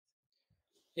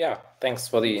Yeah, thanks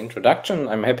for the introduction.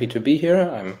 I'm happy to be here.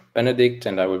 I'm Benedikt,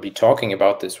 and I will be talking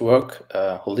about this work,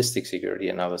 Holistic Security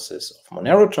Analysis of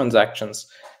Monero Transactions.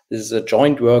 This is a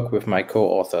joint work with my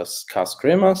co-authors Kars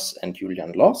Kremers and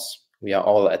Julian Loss. We are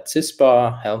all at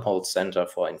CISPA, Helmholtz Center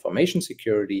for Information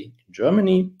Security in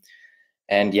Germany.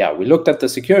 And yeah, we looked at the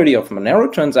security of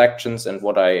Monero transactions, and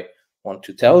what I want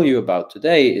to tell you about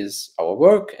today is our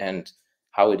work and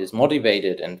how it is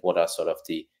motivated and what are sort of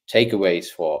the takeaways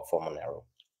for Monero.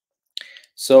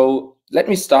 So let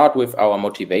me start with our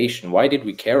motivation. Why did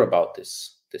we care about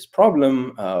this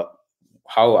problem?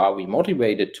 How are we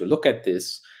motivated to look at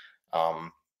this?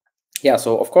 Yeah,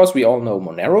 so of course we all know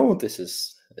Monero.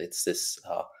 It's this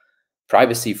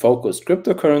privacy-focused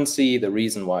cryptocurrency, the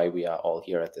reason why we are all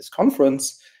here at this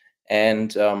conference.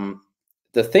 And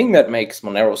the thing that makes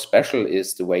Monero special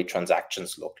is the way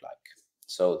transactions look like.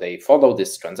 So they follow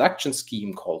this transaction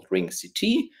scheme called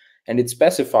ring-CT, and it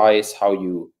specifies how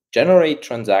you generate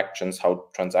transactions, how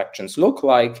transactions look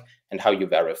like, and how you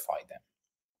verify them.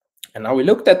 And now we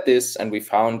looked at this and we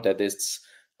found that it's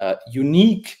a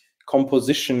unique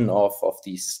composition of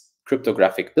these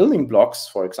cryptographic building blocks,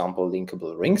 for example,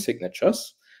 linkable ring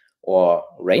signatures or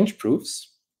range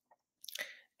proofs.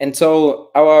 And so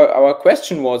our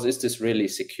question was, is this really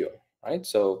secure, right?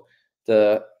 So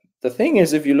the thing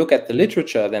is, if you look at the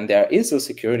literature, then there is a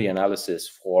security analysis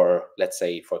for, let's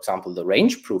say, for example, the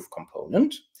range proof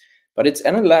component, but it's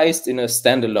analyzed in a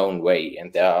standalone way.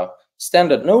 And there are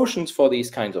standard notions for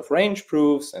these kinds of range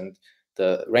proofs, and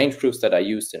the range proofs that are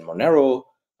used in Monero,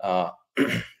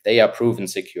 they are proven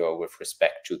secure with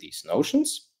respect to these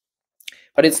notions.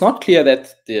 But it's not clear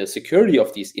that the security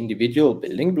of these individual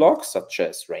building blocks, such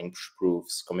as range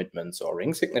proofs, commitments, or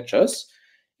ring signatures,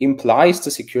 implies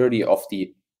the security of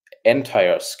the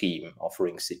entire scheme of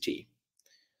ring-CT.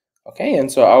 Okay,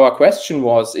 and so our question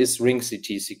was, is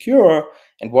ring-CT secure?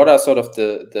 And what are sort of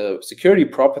the security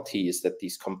properties that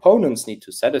these components need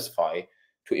to satisfy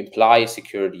to imply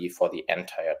security for the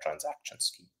entire transaction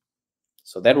scheme?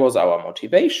 So that was our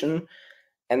motivation.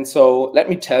 And so let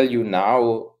me tell you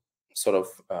now, sort of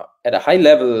at a high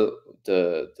level,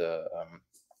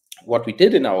 what we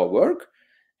did in our work,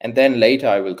 and then later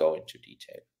I will go into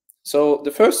detail. So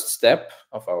the first step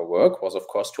of our work was, of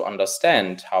course, to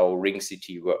understand how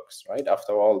ring-CT works, right?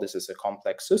 After all, this is a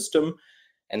complex system.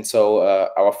 And so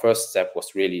our first step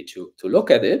was really to look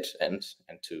at it and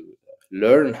to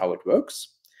learn how it works.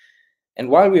 And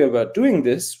while we were doing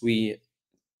this, we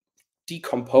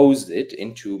decomposed it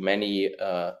into many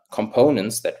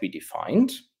components that we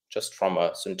defined. Just from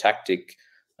a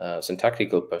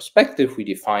syntactical perspective, we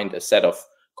defined a set of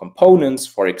components.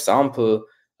 For example,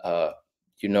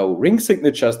 ring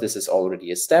signatures. This is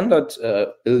already a standard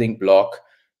building block.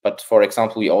 But for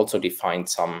example, we also defined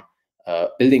some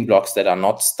building blocks that are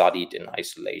not studied in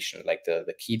isolation, like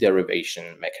the key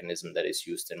derivation mechanism that is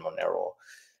used in Monero.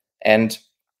 And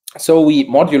so we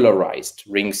modularized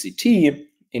ring-CT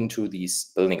into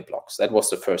these building blocks. That was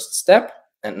the first step.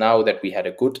 And now that we had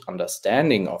a good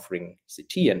understanding of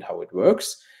ring-CT and how it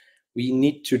works, we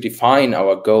need to define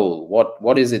our goal.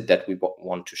 What is it that we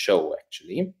want to show,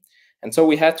 actually? And so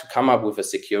we had to come up with a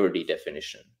security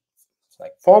definition. It's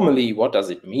like, formally, what does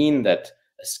it mean that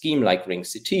a scheme like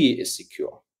ring-CT is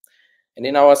secure? And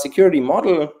in our security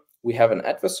model, we have an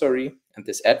adversary, and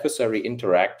this adversary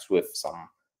interacts with some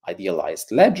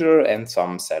idealized ledger and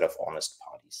some set of honest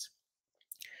parties.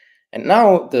 And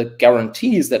now the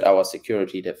guarantees that our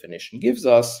security definition gives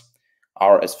us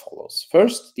are as follows.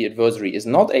 First, the adversary is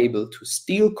not able to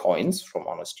steal coins from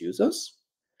honest users.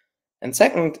 And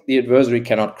second, the adversary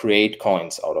cannot create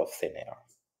coins out of thin air.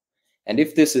 And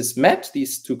if this is met,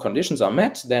 these two conditions are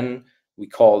met, then we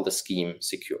call the scheme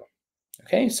secure.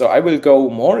 Okay, so I will go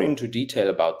more into detail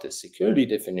about this security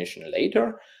definition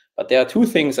later, but there are two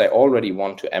things I already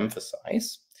want to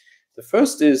emphasize. The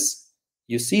first is,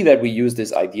 you see that we use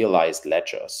this idealized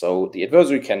ledger. So the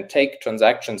adversary can take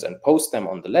transactions and post them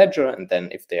on the ledger, and then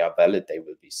if they are valid, they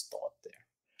will be stored there.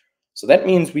 So that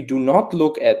means we do not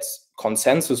look at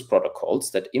consensus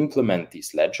protocols that implement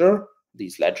these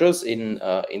ledgers in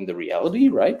the reality,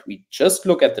 right? We just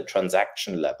look at the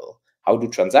transaction level. How do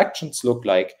transactions look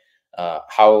like?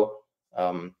 How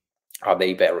are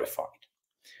they verified?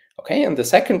 Okay, and the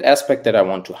second aspect that I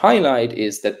want to highlight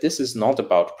is that this is not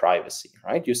about privacy,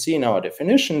 right? You see in our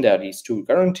definition, there are these two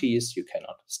guarantees. You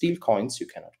cannot steal coins, you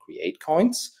cannot create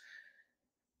coins.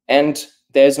 And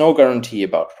there's no guarantee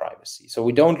about privacy. So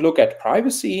we don't look at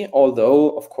privacy, although,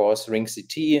 of course,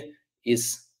 ring-CT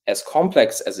is as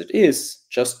complex as it is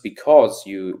just because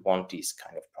you want these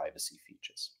kind of privacy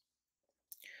features.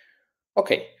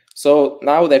 Okay, So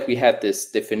now that we had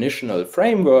this definitional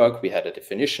framework, we had a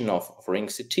definition of ring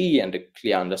CT and a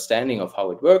clear understanding of how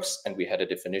it works, and we had a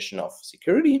definition of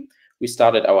security, we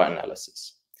started our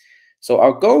analysis. So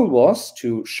our goal was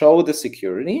to show the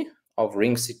security of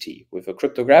ring CT. With a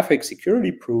cryptographic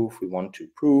security proof, we want to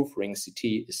prove ring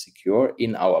CT is secure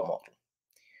in our model.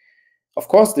 Of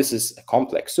course, this is a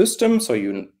complex system, so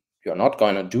you're not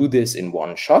going to do this in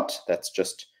one shot. That's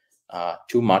just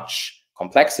too much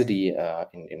complexity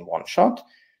in one shot.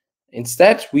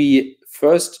 Instead, we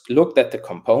first looked at the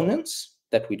components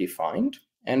that we defined,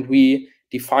 and we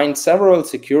defined several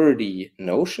security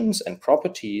notions and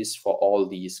properties for all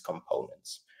these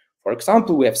components. For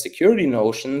example, we have security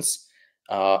notions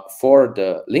for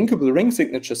the linkable ring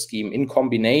signature scheme in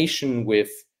combination with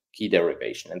key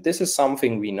derivation. And this is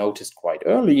something we noticed quite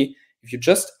early. If you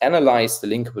just analyze the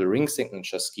linkable ring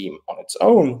signature scheme on its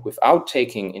own without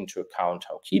taking into account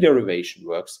how key derivation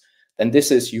works, then this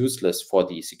is useless for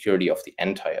the security of the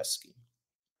entire scheme.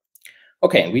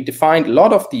 Okay, and we defined a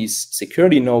lot of these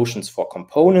security notions for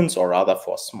components, or rather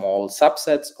for small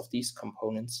subsets of these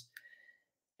components.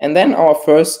 And then our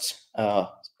first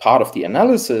part of the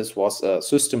analysis was a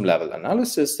system level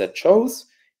analysis that shows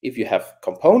if you have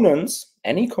components,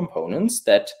 any components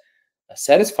that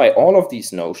satisfy all of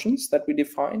these notions that we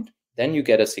defined, then you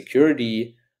get a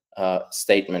security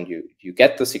statement. You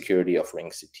get the security of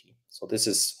ring CT. So this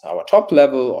is our top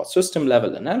level or system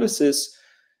level analysis.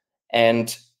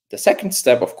 And the second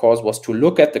step, of course, was to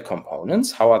look at the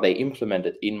components. How are they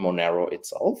implemented in Monero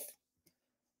itself?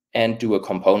 And do a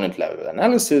component level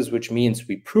analysis, which means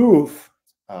we prove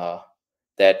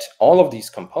that all of these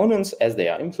components, as they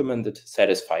are implemented,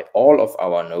 satisfy all of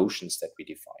our notions that we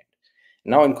defined.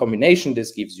 Now, in combination,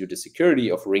 this gives you the security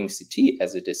of ring CT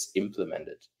as it is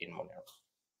implemented in Monero.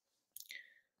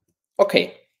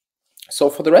 Okay, so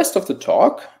for the rest of the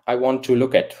talk, I want to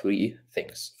look at three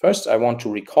things. First, I want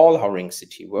to recall how ring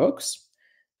CT works.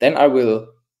 Then I will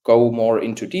go more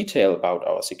into detail about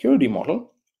our security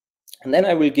model. And then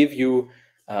I will give you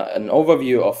an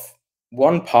overview of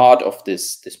one part of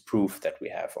this proof that we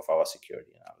have of our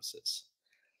security analysis.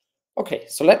 Okay,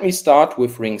 so let me start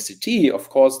with ring CT. Of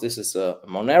course, this is a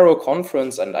Monero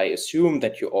conference, and I assume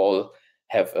that you all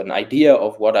have an idea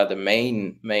of what are the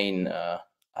main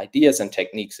ideas and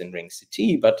techniques in ring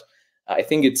CT, but I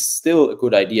think it's still a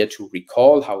good idea to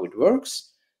recall how it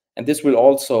works. And this will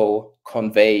also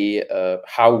convey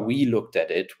how we looked at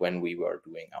it when we were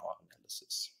doing our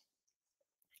analysis.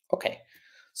 Okay,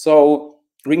 so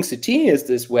ring CT is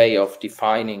this way of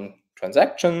defining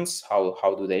transactions.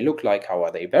 How do they look like? How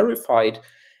are they verified?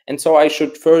 And so I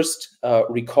should first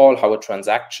recall how a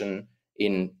transaction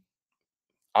in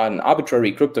an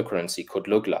arbitrary cryptocurrency could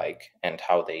look like and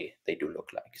how they do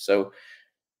look like. So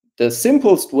the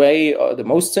simplest way, or the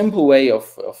most simple way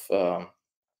of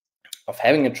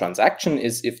having a transaction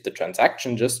is if the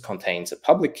transaction just contains a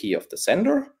public key of the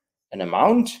sender, an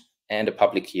amount, and a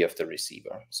public key of the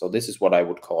receiver. So this is what I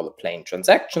would call a plain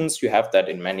transactions. You have that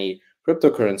in many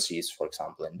cryptocurrencies, for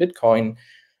example, in Bitcoin.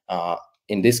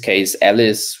 In this case,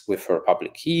 Alice with her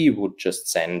public key would just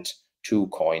send 2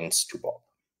 coins to Bob.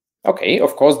 Okay,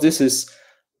 of course, this is,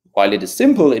 while it is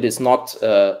simple, it is not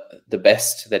the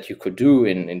best that you could do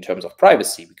in terms of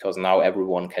privacy, because now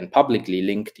everyone can publicly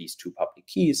link these 2 public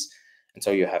keys. And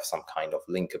so you have some kind of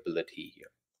linkability here.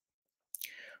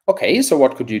 Okay, so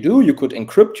what could you do? You could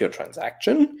encrypt your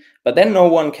transaction, but then no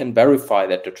one can verify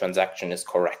that the transaction is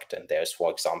correct. And there's,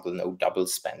 for example, no double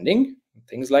spending,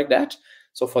 things like that.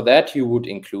 So for that, you would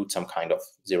include some kind of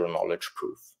zero-knowledge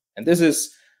proof. And this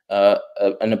is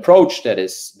an approach that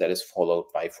is followed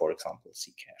by, for example,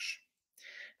 Zcash.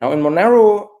 Now in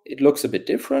Monero, it looks a bit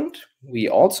different. We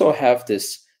also have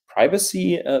this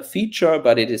privacy feature,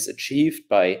 but it is achieved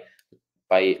by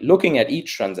looking at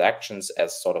each transactions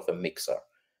as sort of a mixer.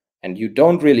 And you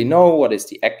don't really know what is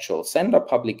the actual sender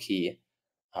public key.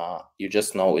 You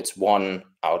just know it's one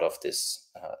out of this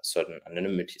certain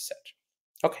anonymity set.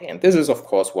 Okay, and this is, of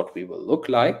course, what we will look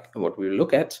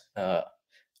at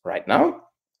right now.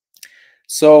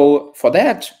 So for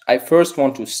that, I first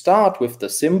want to start with the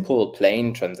simple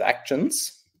plain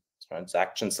transactions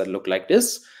that look like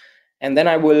this. And then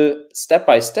I will step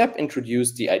by step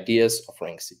introduce the ideas of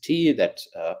ring CT that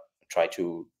try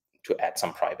to add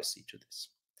some privacy to this.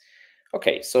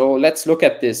 Okay, so let's look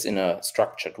at this in a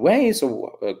structured way.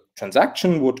 So a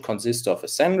transaction would consist of a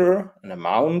sender, an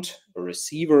amount, a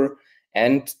receiver,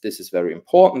 and this is very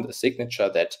important, a signature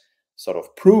that sort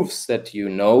of proves that you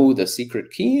know the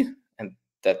secret key, and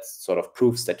that sort of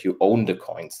proves that you own the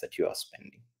coins that you are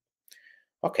spending.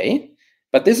 Okay,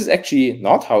 But this is actually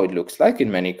not how it looks like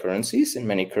in many currencies. In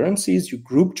many currencies, you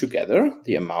group together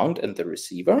the amount and the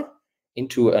receiver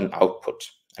into an output.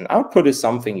 An output is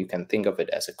something you can think of it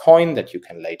as a coin that you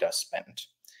can later spend.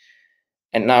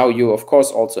 And now you, of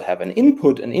course, also have an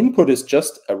input. An input is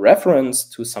just a reference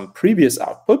to some previous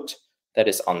output that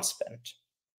is unspent.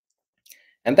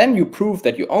 And then you prove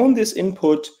that you own this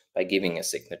input by giving a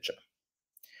signature.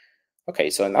 Okay,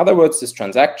 so in other words, this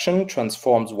transaction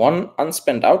transforms one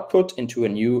unspent output into a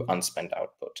new unspent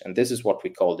output. And this is what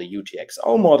we call the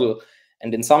UTXO model.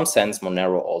 And in some sense,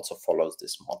 Monero also follows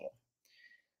this model.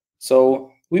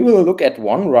 So we will look at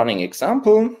one running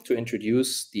example to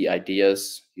introduce the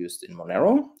ideas used in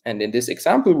Monero. And in this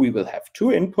example, we will have two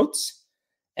inputs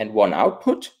and one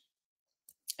output.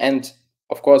 And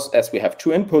of course, as we have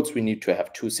two inputs, we need to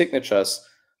have two signatures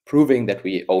proving that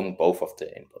we own both of the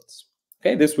inputs.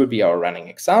 Okay, this will be our running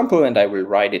example, and I will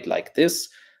write it like this,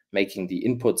 making the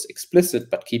inputs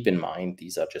explicit, but keep in mind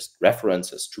these are just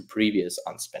references to previous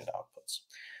unspent outputs.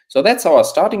 So that's our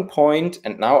starting point,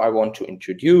 and now I want to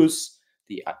introduce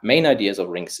the main ideas of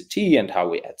ring-CT and how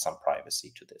we add some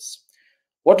privacy to this.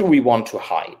 What do we want to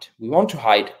hide? We want to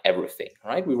hide everything,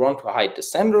 right? We want to hide the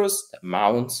senders, the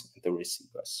amounts, and the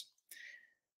receivers.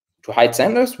 To hide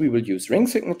senders, we will use ring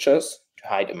signatures. To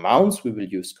hide amounts, we will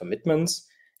use commitments.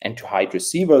 And to hide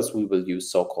receivers, we will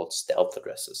use so-called stealth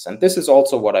addresses. And this is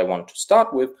also what I want to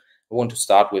start with. I want to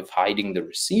start with hiding the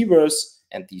receivers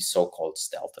and these so-called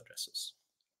stealth addresses.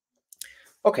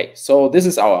 Okay, so this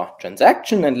is our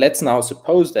transaction. And let's now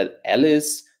suppose that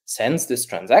Alice sends this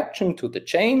transaction to the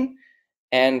chain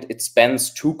and it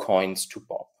spends 2 coins to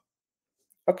Bob.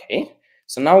 Okay,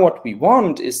 so now what we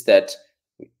want is that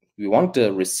we want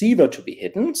the receiver to be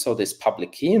hidden. So this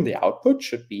public key in the output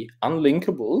should be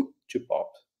unlinkable to Bob.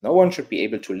 No one should be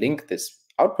able to link this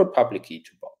output public key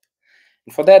to Bob.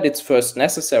 And for that, it's first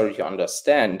necessary to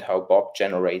understand how Bob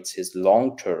generates his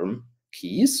long-term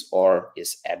keys or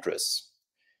his address.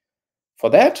 For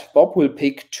that, Bob will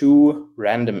pick 2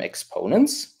 random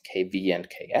exponents, kv and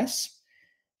ks,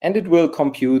 and it will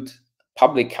compute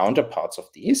public counterparts of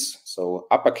these. So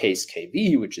uppercase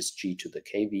kv, which is g to the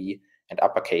kv, and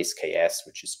uppercase ks,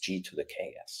 which is g to the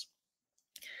ks.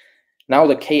 Now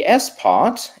the ks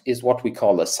part is what we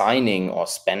call a signing or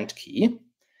spend key,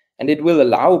 and it will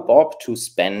allow Bob to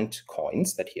spend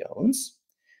coins that he owns.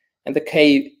 And the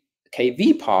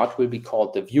kv part will be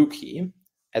called the view key,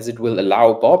 as it will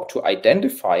allow Bob to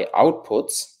identify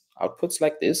outputs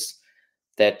like this,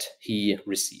 that he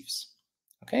receives.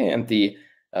 Okay, and the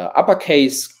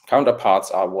uppercase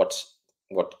counterparts are what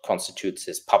constitutes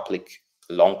his public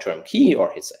long-term key or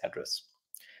his address.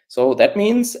 So that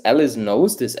means Alice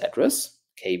knows this address,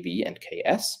 kv and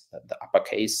ks, the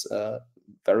uppercase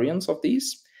variants of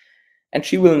these, and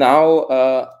she will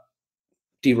now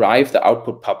derive the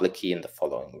output public key in the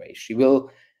following way. She will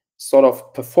sort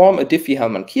of perform a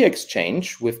Diffie-Hellman key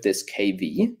exchange with this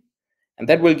kv, and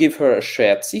that will give her a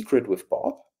shared secret with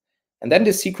Bob. And then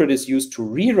the secret is used to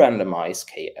re-randomize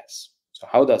ks. So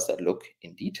how does that look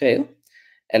in detail?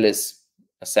 Alice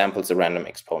samples a random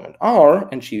exponent r,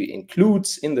 and she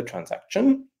includes in the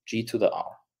transaction g to the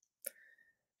r.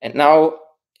 And now,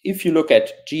 if you look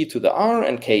at g to the r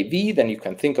and kv, then you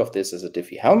can think of this as a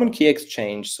Diffie-Hellman key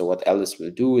exchange. So what Alice will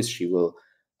do is she will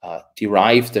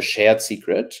derive the shared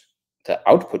secret, the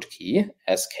output key,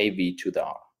 as kv to the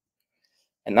r.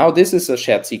 And now this is a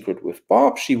shared secret with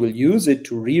Bob. She will use it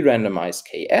to re-randomize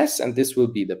ks, and this will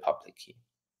be the public key.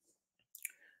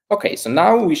 Okay, so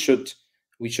now we should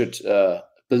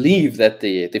believe that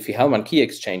the Diffie-Hellman key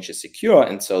exchange is secure,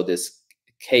 and so this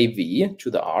kv to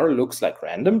the r looks like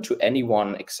random to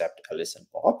anyone except Alice and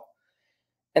Bob.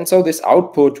 And so this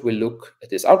output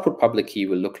public key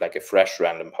will look like a fresh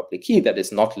random public key that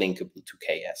is not linkable to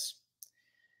ks.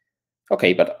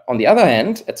 Okay, but on the other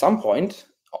hand, at some point,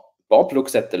 Bob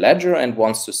looks at the ledger and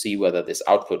wants to see whether this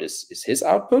output is his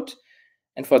output.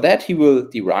 And for that, he will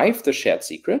derive the shared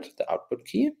secret, the output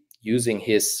key, using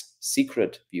his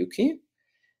secret view key,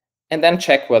 and then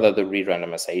check whether the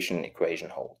re-randomization equation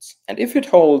holds. And if it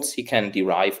holds, he can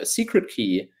derive a secret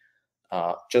key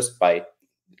just by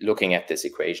looking at this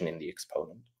equation in the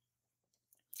exponent.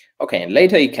 Okay, and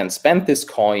later he can spend this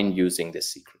coin using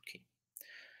this secret key.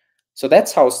 So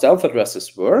that's how stealth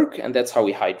addresses work, and that's how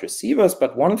we hide receivers.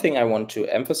 But one thing I want to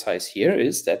emphasize here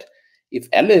is that if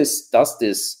Alice does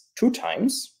this 2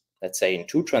 times, let's say in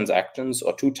 2 transactions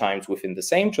or 2 times within the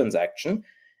same transaction,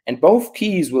 and both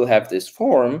keys will have this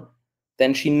form,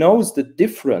 then she knows the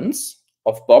difference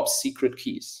of Bob's secret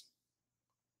keys.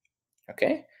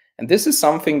 Okay? And this is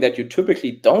something that you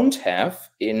typically don't have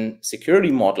in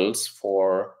security models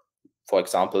for for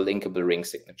example, linkable ring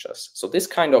signatures. So this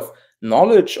kind of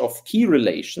knowledge of key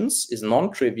relations is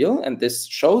non-trivial, and this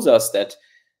shows us that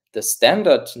the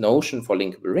standard notion for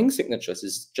linkable ring signatures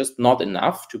is just not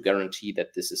enough to guarantee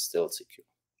that this is still secure.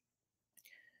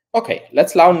 Okay,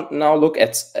 let's now look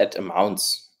at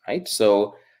amounts, right?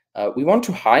 So we want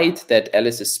to hide that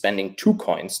Alice is spending 2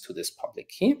 coins to this public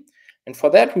key. And for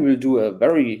that, we will do a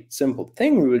very simple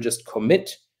thing. We will just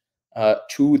commit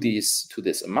to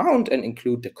this amount and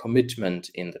include the commitment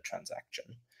in the transaction.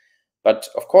 But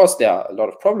of course, there are a lot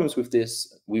of problems with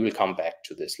this. We will come back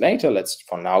to this later. Let's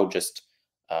for now just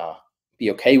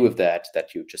be okay with that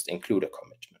you just include a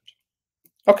commitment.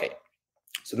 Okay,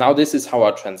 so now this is how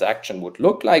our transaction would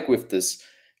look like with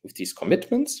these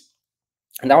commitments.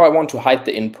 And now I want to hide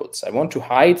the inputs. I want to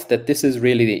hide that this is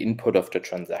really the input of the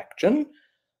transaction.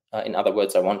 In other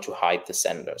words, I want to hide the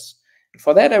senders. And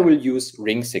for that, I will use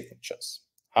ring signatures.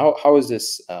 How is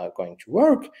this going to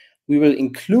work? We will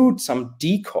include some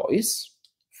decoys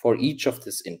for each of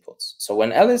these inputs. So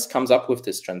when Alice comes up with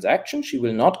this transaction, she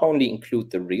will not only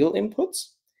include the real inputs,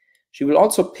 she will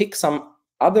also pick some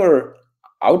other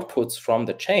outputs from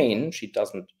the chain. She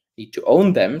doesn't need to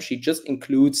own them. She just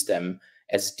includes them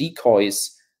as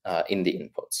decoys in the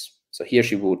inputs. So here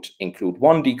she would include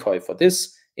 1 decoy for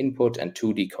this input and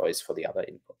 2 decoys for the other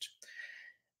input.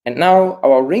 And now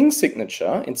our ring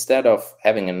signature, instead of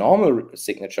having a normal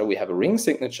signature, we have a ring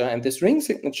signature, and this ring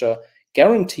signature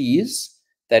guarantees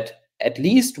that at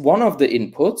least one of the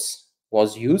inputs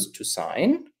was used to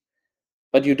sign,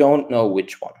 but you don't know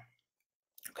which one.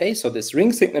 Okay, so this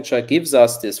ring signature gives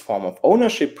us this form of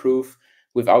ownership proof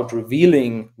without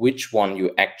revealing which one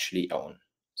you actually own.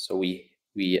 So we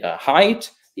hide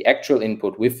the actual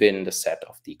input within the set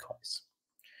of decoys.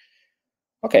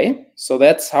 Okay, so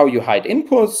that's how you hide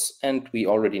inputs, and we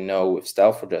already know with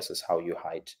stealth addresses how you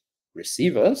hide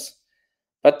receivers.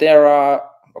 But there are,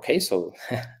 okay, so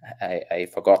I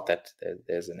forgot that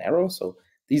there's an error. So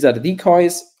these are the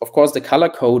decoys. Of course, the color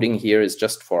coding here is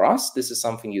just for us. This is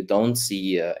something you don't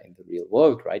see in the real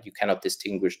world, right? You cannot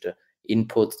distinguish the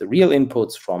inputs, the real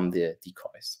inputs from the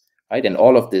decoys, right? And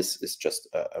all of this is just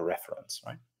a reference,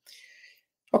 right?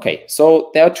 Okay, so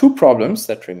there are 2 problems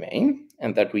that remain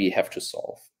and that we have to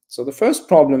solve. So the first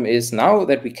problem is, now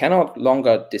that we cannot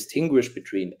longer distinguish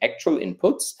between actual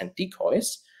inputs and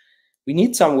decoys, we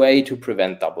need some way to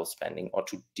prevent double spending or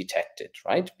to detect it,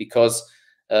 right? Because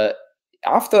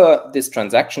after this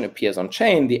transaction appears on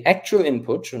chain, the actual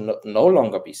input should no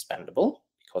longer be spendable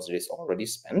because it is already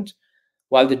spent,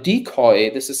 while the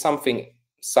decoy, this is something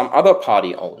some other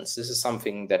party owns. This is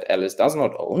something that Alice does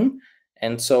not own,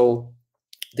 and so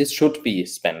this should be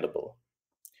spendable.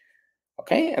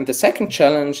 Okay, and the second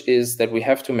challenge is that we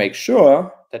have to make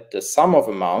sure that the sum of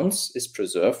amounts is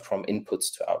preserved from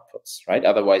inputs to outputs, right?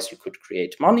 Otherwise, you could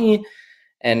create money,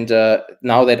 and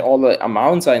now that all the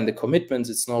amounts are in the commitments,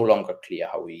 it's no longer clear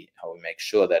how we make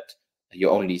sure that you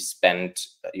only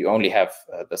have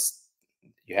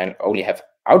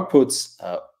outputs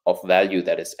of value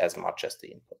that is as much as the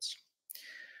inputs.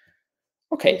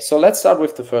 Okay, so let's start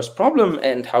with the first problem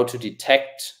and how to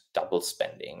detect double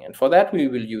spending. And for that, we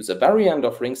will use a variant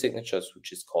of ring signatures,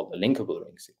 which is called a linkable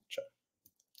ring signature.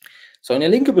 So in a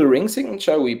linkable ring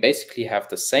signature, we basically have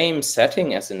the same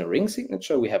setting as in a ring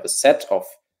signature. We have a set of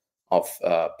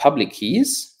public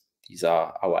keys. These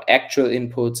are our actual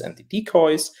inputs and the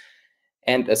decoys.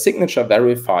 And a signature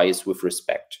verifies with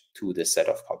respect to the set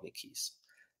of public keys.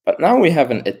 But now we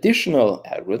have an additional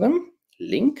algorithm,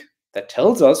 link, that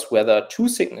tells us whether 2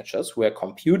 signatures were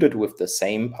computed with the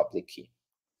same public key.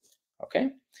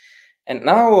 Okay, and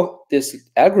now this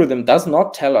algorithm does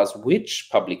not tell us which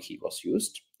public key was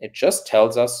used. It just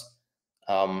tells us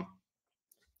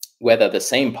whether the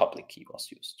same public key was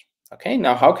used. Okay,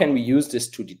 now how can we use this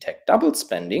to detect double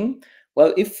spending?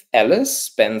 Well, if Alice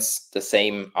spends the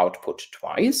same output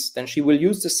twice, then she will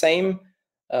use the same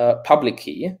public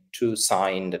key to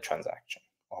sign the transaction,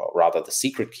 or rather the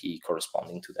secret key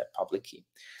corresponding to that public key.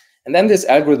 And then this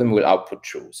algorithm will output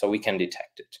true, so we can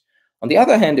detect it. On the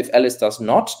other hand, if Alice does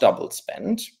not double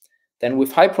spend, then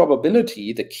with high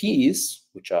probability, the keys,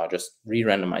 which are just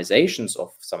re-randomizations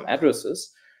of some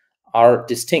addresses, are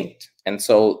distinct. And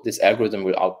so this algorithm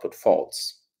will output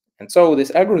false. And so this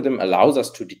algorithm allows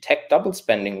us to detect double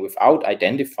spending without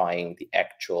identifying the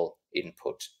actual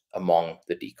input among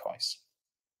the decoys.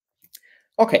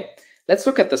 Okay, let's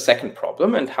look at the second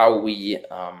problem and how we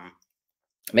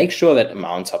make sure that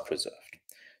amounts are preserved.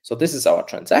 So this is our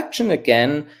transaction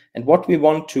again, and what we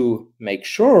want to make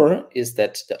sure is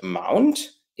that the amount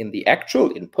in the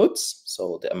actual inputs,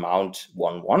 so the amount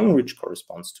 11, which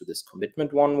corresponds to this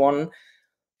commitment 11,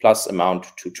 plus amount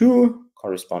to 2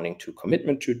 corresponding to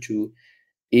commitment to 2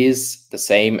 is the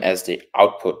same as the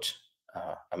output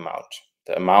amount,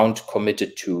 the amount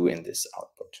committed to in this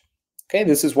output. Okay,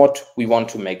 this is what we want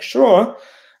to make sure.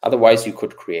 Otherwise, you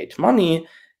could create money,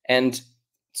 and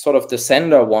sort of the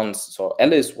sender wants, so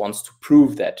Alice wants to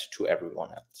prove that to everyone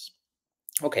else.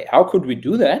 Okay, how could we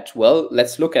do that? Well,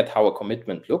 let's look at how a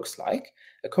commitment looks like.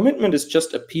 A commitment is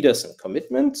just a Peterson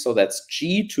commitment, so that's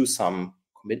G to some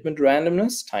commitment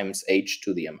randomness times H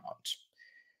to the amount.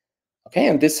 Okay,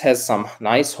 and this has some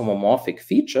nice homomorphic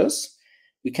features.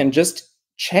 We can just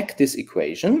check this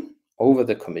equation over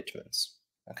the commitments.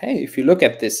 Okay, if you look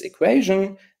at this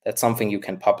equation, that's something you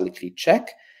can publicly check.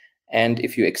 And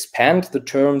if you expand the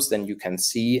terms, then you can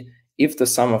see if the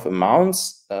sum of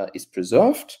amounts is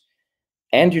preserved,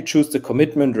 and you choose the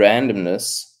commitment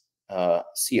randomness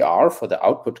CR for the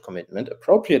output commitment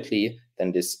appropriately,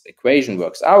 then this equation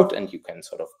works out, and you can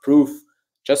sort of prove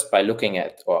just by looking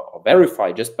at, or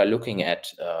verify just by looking at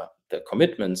the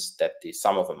commitments, that the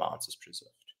sum of amounts is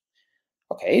preserved.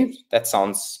 Okay, that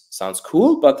sounds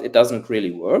cool, but it doesn't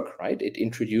really work, right? It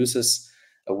introduces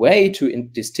a way to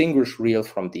distinguish real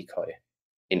from decoy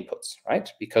inputs, right?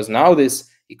 Because now this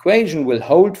equation will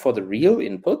hold for the real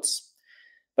inputs,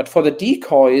 but for the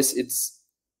decoys, it's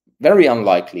very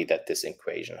unlikely that this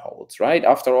equation holds, right?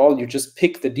 After all, you just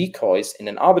pick the decoys in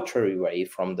an arbitrary way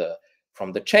from the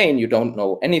chain. You don't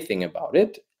know anything about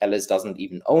it. Alice doesn't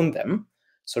even own them,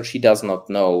 so she does not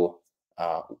know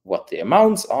what the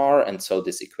amounts are, and so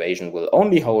this equation will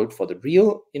only hold for the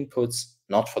real inputs,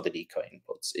 not for the decoy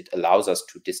inputs. It allows us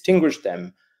to distinguish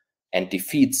them and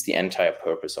defeats the entire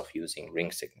purpose of using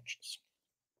ring signatures.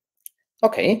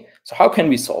 Okay, so how can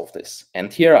we solve this?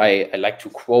 And here I like to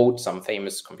quote some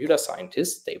famous computer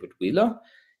scientist, David Wheeler.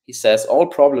 He says, all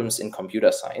problems in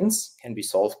computer science can be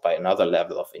solved by another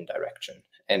level of indirection.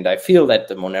 And I feel that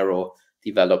the Monero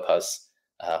developers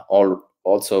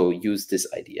also use this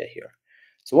idea here.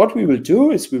 So what we will do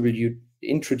is we will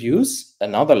introduce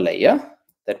another layer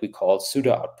that we call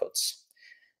pseudo outputs.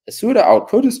 A pseudo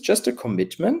output is just a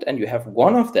commitment, and you have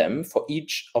one of them for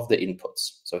each of the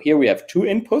inputs. So here we have two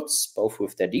inputs, both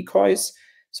with their decoys.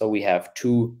 So we have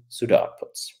two pseudo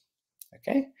outputs.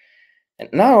 Okay. And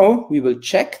now we will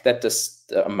check that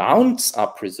the amounts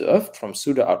are preserved from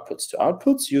pseudo outputs to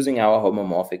outputs using our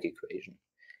homomorphic equation.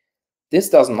 This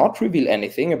does not reveal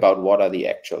anything about what are the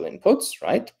actual inputs,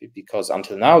 right? Because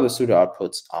until now, the pseudo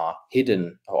outputs are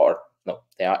hidden, or no,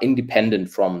 they are independent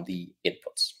from the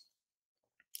inputs.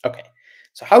 Okay,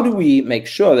 so how do we make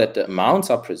sure that the amounts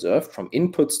are preserved from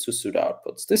inputs to pseudo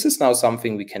outputs? This is now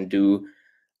something we can do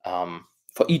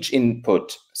for each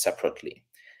input separately.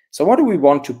 So what do we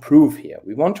want to prove here?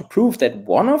 We want to prove that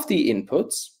one of the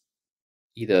inputs,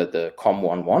 either the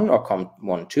com11 or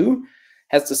com12,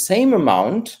 has the same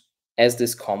amount as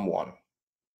this com1.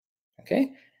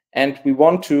 Okay, and we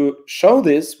want to show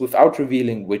this without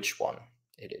revealing which one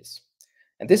it is.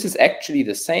 And this is actually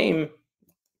the same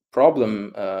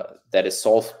problem that is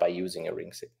solved by using a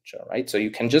ring signature, right? So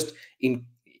you can just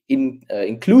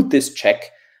include this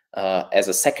check as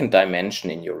a second dimension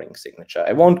in your ring signature.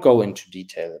 I won't go into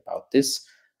detail about this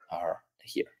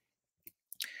here.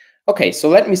 Okay, so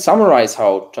let me summarize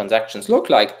how transactions look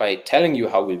like by telling you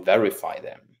how we verify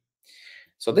them.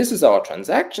 So this is our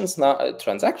transaction.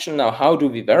 Now, how do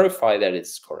we verify that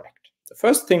it's correct? The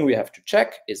first thing we have to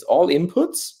check is all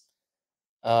inputs,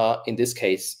 in this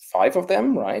case 5 of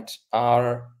them, right,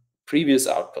 are previous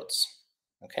outputs.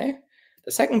 Okay.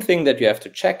 The second thing that you have to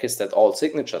check is that all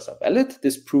signatures are valid.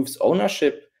 This proves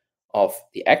ownership of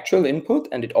the actual input,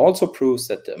 and it also proves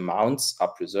that the amounts are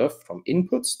preserved from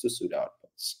inputs to pseudo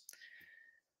outputs.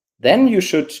 Then you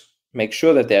should make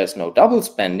sure that there is no double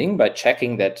spending by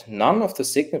checking that none of the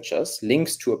signatures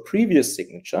links to a previous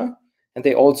signature, and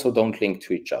they also don't link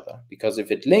to each other, because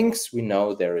if it links, we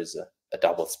know there is a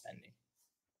double spending.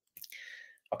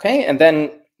 Okay, and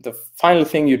then the final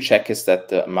thing you check is that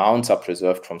the amounts are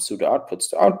preserved from pseudo outputs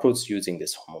to outputs using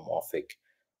this homomorphic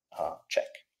check.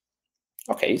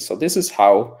 Okay, so this is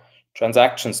how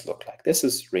transactions look like. This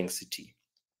is ring CT.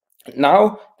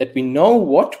 Now that we know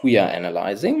what we are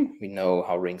analyzing, we know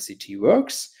how ring CT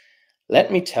works,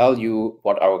 let me tell you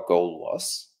what our goal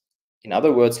was. In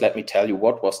other words, let me tell you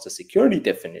what was the security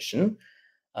definition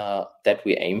that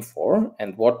we aim for,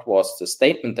 and what was the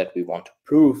statement that we want to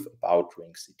prove about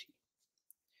ring CT.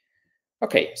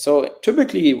 Okay, so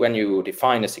typically when you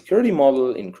define a security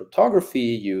model in cryptography,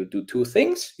 you do two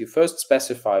things. You first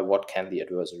specify what can the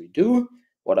adversary do,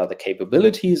 what are the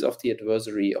capabilities of the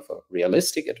adversary, of a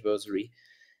realistic adversary,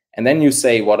 and then you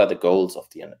say what are the goals of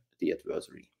the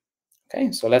adversary.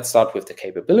 Okay, so let's start with the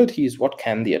capabilities. What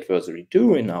can the adversary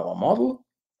do in our model?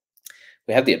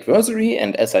 We have the adversary,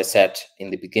 and as I said in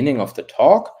the beginning of the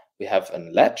talk, we have a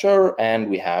ledger and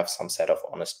we have some set of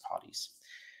honest parties.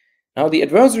 Now the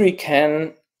adversary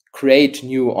can create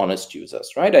new honest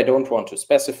users, right? I don't want to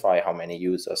specify how many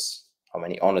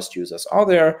honest users are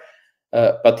there,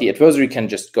 but the adversary can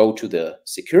just go to the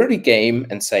security game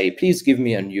and say, please give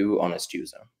me a new honest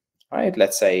user, right?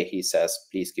 Let's say he says,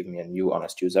 please give me a new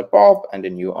honest user Bob and a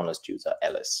new honest user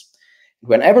Alice.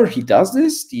 Whenever he does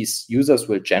this, these users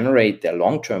will generate their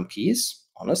long-term keys,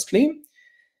 honestly,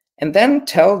 and then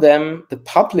tell them the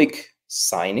public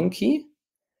signing key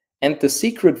and the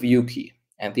secret view key.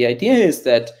 And the idea is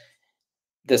that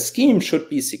the scheme should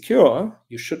be secure.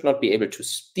 You should not be able to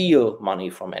steal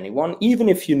money from anyone, even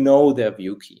if you know their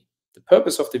view key. The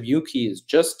purpose of the view key is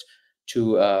just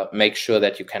to make sure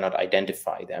that you cannot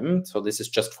identify them. So this is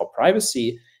just for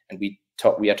privacy, and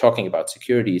we are talking about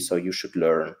security, so you should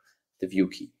learn the view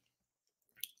key.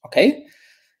 Okay,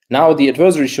 now the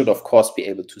adversary should of course be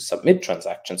able to submit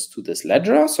transactions to this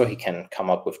ledger, so he can come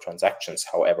up with transactions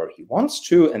however he wants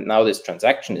to. And now this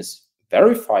transaction is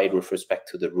verified with respect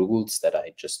to the rules that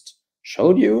I just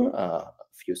showed you a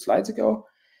few slides ago.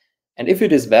 And if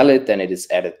it is valid, then it is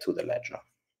added to the ledger.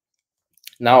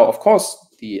 Now, of course,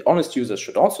 the honest users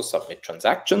should also submit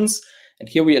transactions. And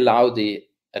here we allow the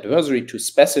adversary to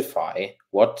specify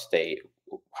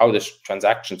how the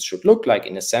transactions should look like,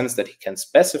 in a sense that he can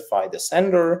specify the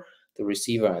sender, the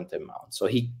receiver, and the amount. So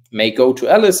he may go to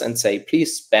Alice and say,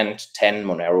 please spend 10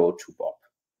 Monero to Bob.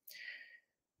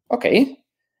 Okay.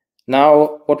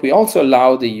 Now, what we also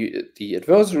allow the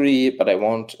adversary, but I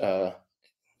won't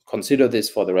consider this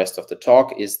for the rest of the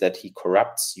talk, is that he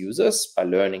corrupts users by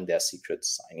learning their secret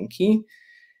signing key.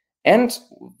 And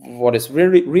what is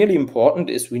really, really important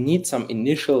is we need some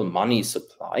initial money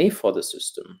supply for the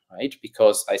system, right?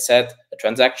 Because I said a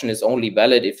transaction is only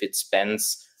valid if it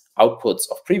spends outputs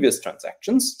of previous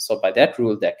transactions. So by that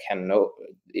rule,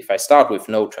 if I start with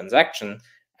no transaction,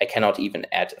 I cannot even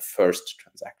add a first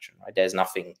transaction, right? There's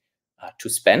nothing to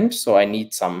spend. So I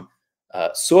need some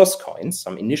source coins,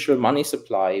 some initial money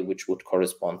supply, which would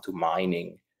correspond to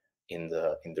mining in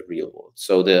the real world.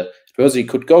 So the adversary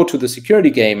could go to the security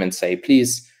game and say,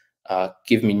 please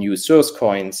give me new source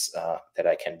coins that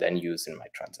I can then use in my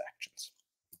transactions.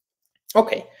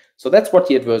 Okay, so that's what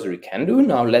the adversary can do.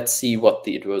 Now let's see what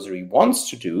the adversary wants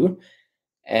to do.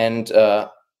 And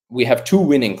we have two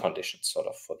winning conditions sort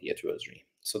of for the adversary.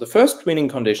 So the first winning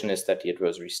condition is that the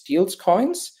adversary steals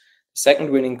coins. The second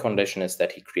winning condition is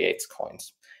that he creates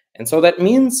coins. And so that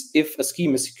means if a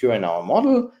scheme is secure in our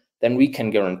model, then we can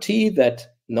guarantee that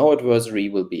no adversary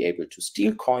will be able to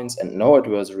steal coins and no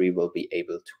adversary will be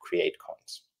able to create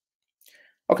coins.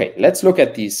 Okay, let's look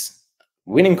at these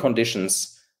winning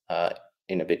conditions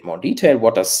in a bit more detail.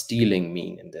 What does stealing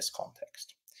mean in this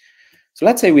context? So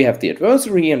let's say we have the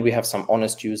adversary and we have some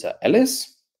honest user,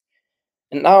 Alice.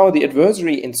 And now the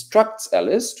adversary instructs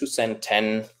Alice to send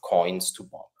 10 coins to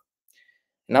Bob.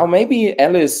 Now maybe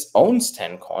Alice owns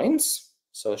 10 coins.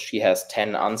 So she has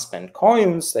 10 unspent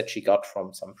coins that she got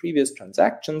from some previous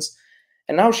transactions.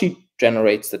 And now she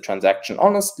generates the transaction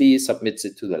honestly, submits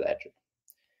it to the ledger.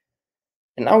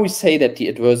 And now we say that the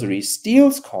adversary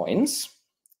steals coins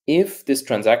if this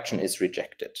transaction is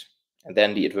rejected. And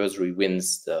then the adversary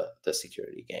wins the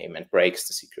security game and breaks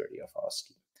the security of our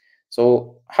scheme.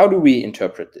 So how do we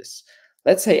interpret this?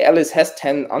 Let's say Alice has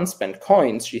 10 unspent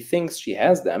coins. She thinks she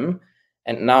has them.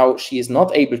 And now she is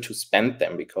not able to spend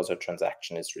them because her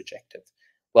transaction is rejected.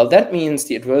 Well, that means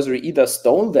the adversary either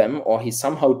stole them or he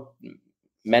somehow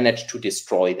managed to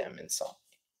destroy them in some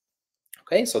way.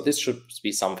 Okay, so this should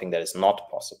be something that is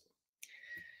not possible.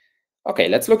 Okay,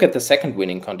 let's look at the second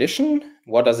winning condition.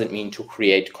 What does it mean to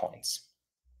create coins?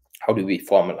 How do we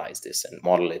formalize this and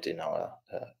model it in our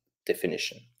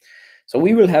definition? So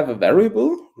we will have a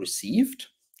variable received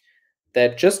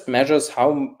that just measures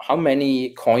how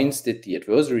many coins did the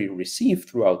adversary receive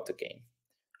throughout the game.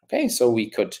 Okay, so we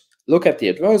could look at the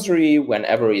adversary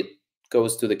whenever it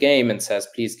goes to the game and says,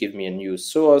 please give me a new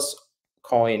source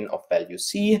coin of value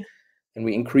C, and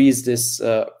we increase this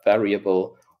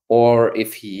variable, or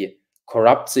if he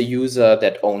corrupts a user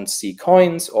that owns C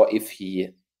coins, or if he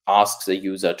asks a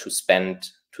user to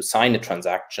sign a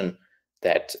transaction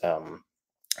that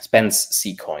spends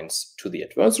C coins to the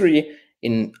adversary.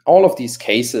 In all of these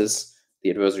cases, the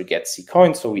adversary gets C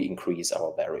coins, so we increase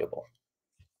our variable.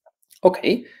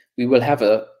 Okay, we will have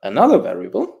another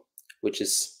variable, which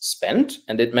is spent,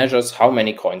 and it measures how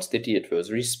many coins did the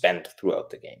adversary spend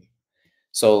throughout the game.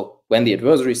 So when the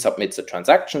adversary submits a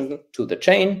transaction to the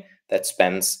chain that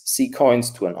spends C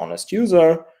coins to an honest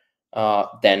user,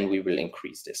 then we will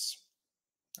increase this.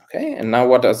 Okay, and now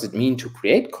what does it mean to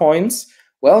create coins?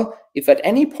 Well, if at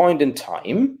any point in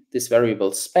time this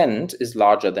variable spent is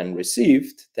larger than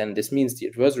received, then this means the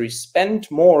adversary spent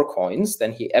more coins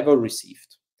than he ever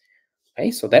received.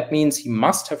 Okay, so that means he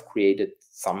must have created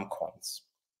some coins.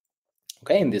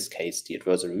 Okay, in this case, the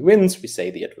adversary wins. We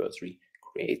say the adversary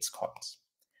creates coins.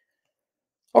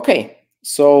 Okay,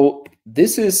 so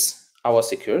this is our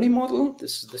security model.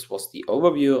 This was the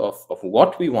overview of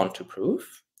what we want to prove.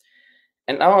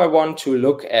 And now I want to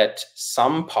look at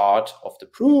some part of the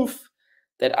proof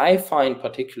that I find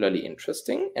particularly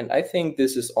interesting. And I think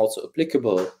this is also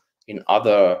applicable in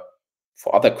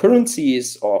for other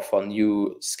currencies or for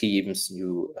new schemes,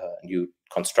 new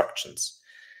constructions.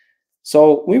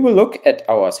 So we will look at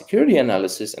our security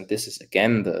analysis, and this is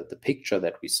again the picture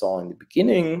that we saw in the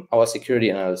beginning. Our security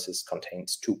analysis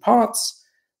contains two parts.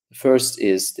 The first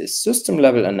is this system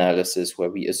level analysis, where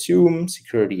we assume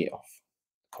security of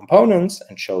components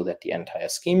and show that the entire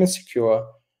scheme is secure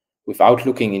without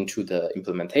looking into the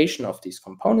implementation of these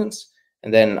components.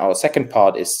 And then our second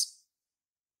part is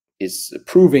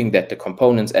proving that the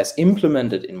components as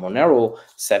implemented in Monero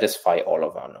satisfy all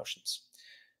of our notions.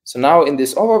 So now in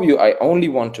this overview, I only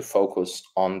want to focus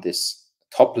on this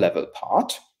top level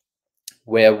part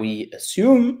where we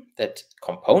assume that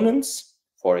components,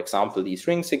 for example, these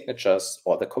ring signatures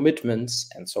or the commitments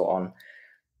and so on,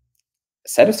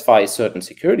 satisfy certain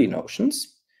security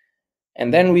notions.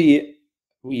 And then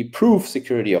we prove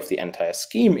security of the entire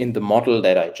scheme in the model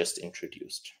that I just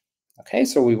introduced. Okay,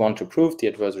 so we want to prove the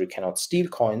adversary cannot steal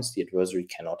coins, the adversary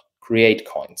cannot create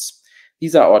coins.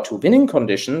 These are our two winning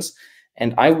conditions,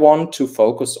 and I want to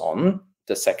focus on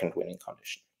the second winning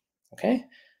condition. Okay,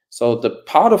 so the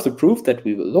part of the proof that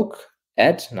we will look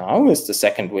at now is the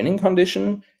second winning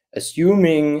condition,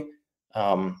 assuming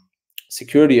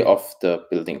security of the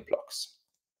building blocks.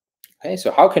 Okay,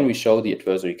 so how can we show the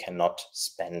adversary cannot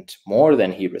spend more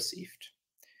than he received?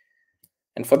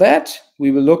 And for that,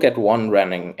 we will look at one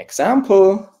running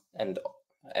example. And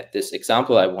at this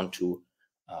example, I want to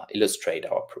illustrate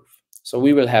our proof. So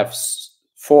we will have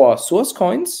 4 source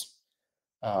coins,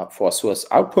 4 source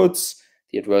outputs.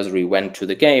 The adversary went to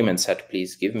the game and said,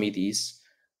 please give me these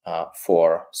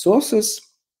 4 sources.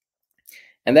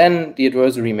 And then the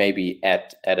adversary maybe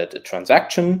added a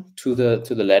transaction to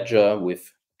the ledger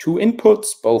with 2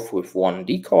 inputs, both with 1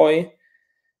 decoy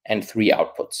and 3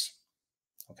 outputs.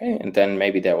 Okay, and then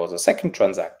maybe there was a second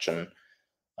transaction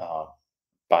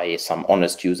by some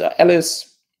honest user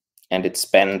Alice, and it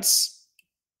spends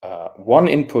 1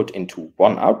 input into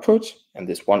 1 output, and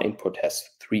this 1 input has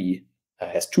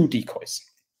 2 decoys.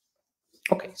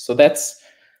 Okay, so that's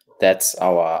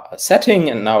our setting,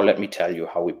 and now let me tell you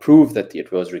how we prove that the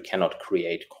adversary cannot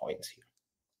create coins here.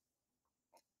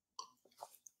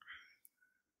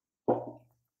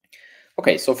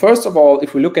 Okay, so first of all,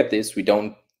 if we look at this, we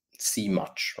don't see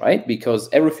much, right? Because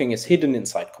everything is hidden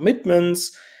inside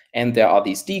commitments, and there are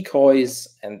these decoys,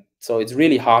 and so it's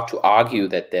really hard to argue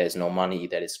that there's no money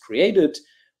that is created.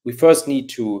 We first need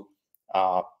to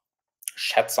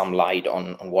shed some light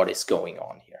on what is going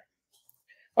on here.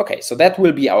 Okay, so that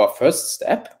will be our first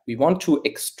step. We want to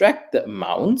extract the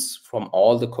amounts from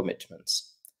all the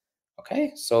commitments.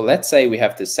 Okay, so let's say we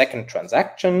have the second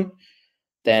transaction.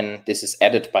 Then this is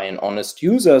added by an honest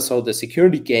user, so the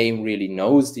security game really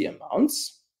knows the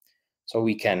amounts. So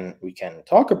we can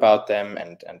talk about them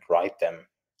and write them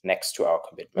next to our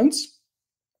commitments.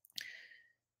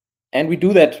 And we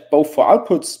do that both for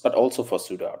outputs, but also for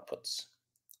pseudo outputs.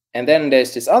 And then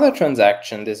there's this other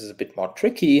transaction. This is a bit more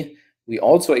tricky. We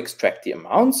also extract the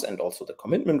amounts and also the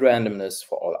commitment randomness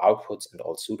for all outputs and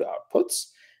all pseudo outputs.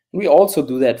 And we also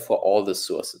do that for all the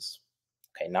sources.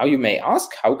 Okay, now you may ask,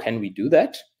 how can we do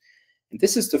that? And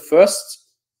this is the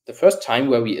first time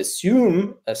where we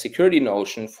assume a security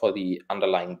notion for the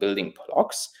underlying building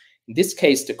blocks. In this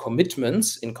case, the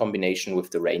commitments in combination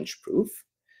with the range proof.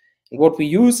 And what we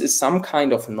use is some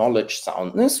kind of knowledge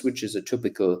soundness, which is a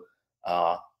typical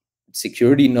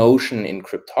security notion in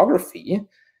cryptography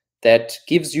that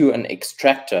gives you an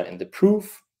extractor in the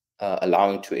proof,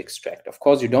 allowing to extract. Of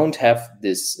course, you don't have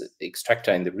this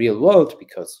extractor in the real world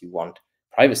because you want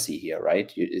privacy here, right?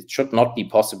 It should not be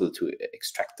possible to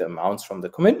extract the amounts from the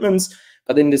commitments,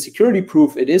 but in the security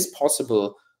proof, it is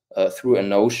possible through a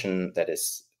notion that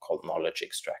is called knowledge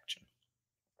extraction.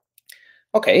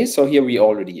 Okay, so here we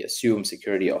already assume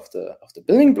security of the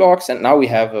building blocks, and now we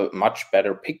have a much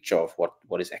better picture of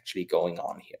what is actually going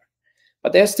on here.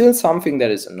 But there's still something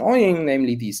that is annoying,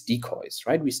 namely these decoys,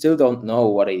 right? We still don't know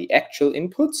what are the actual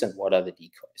inputs and what are the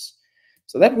decoys.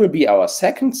 So that will be our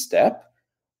second step.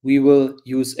 we will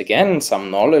use again some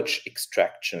knowledge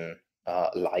extraction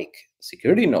like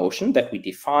security notion that we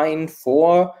define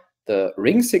for the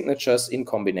ring signatures in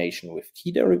combination with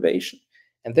key derivation.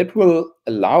 And that will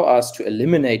allow us to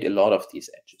eliminate a lot of these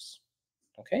edges.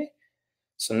 Okay,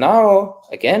 so now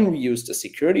again we use the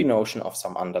security notion of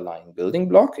some underlying building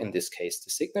block, in this case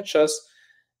the signatures,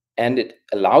 and it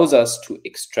allows us to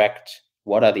extract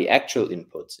what are the actual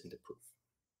inputs in the proof.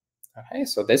 Okay,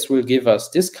 so this will give us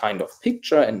this kind of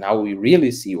picture, and now we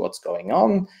really see what's going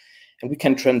on, and we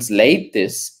can translate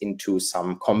this into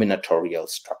some combinatorial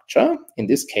structure, in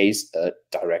this case a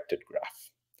directed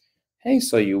graph. Okay,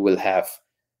 so you will have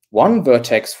one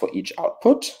vertex for each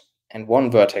output and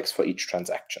one vertex for each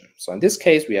transaction. So in this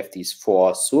case we have these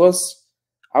 4 source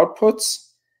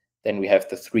outputs, then we have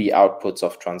the 3 outputs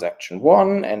of transaction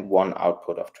 1 and 1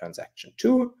 output of transaction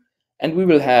 2, and we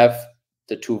will have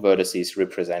the 2 vertices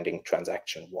representing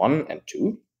transaction 1 and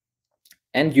 2,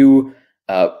 and you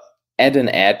add an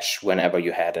edge whenever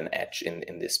you had an edge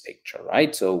in this picture,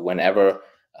 right? So whenever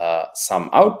some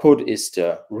output is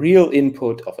the real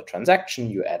input of a transaction,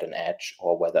 you add an edge,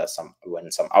 or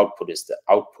when some output is the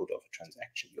output of a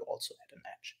transaction, you also add an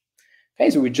edge. Okay,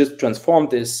 so we just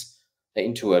transformed this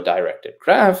into a directed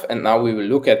graph, and now we will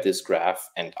look at this graph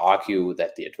and argue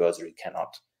that the adversary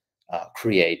cannot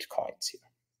create coins here.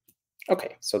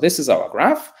 Okay, so this is our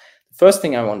graph. The first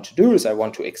thing I want to do is I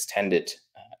want to extend it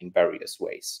in various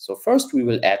ways. So first we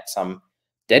will add some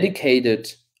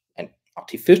dedicated and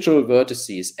artificial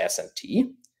vertices S and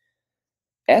T.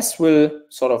 S will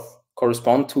sort of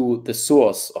correspond to the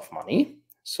source of money.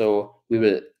 So we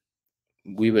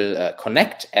will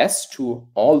connect S to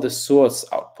all the source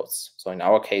outputs. So in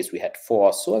our case, we had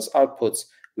 4 source outputs.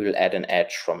 We will add an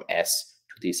edge from S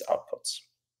to these outputs.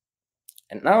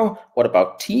 And now, what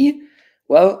about T?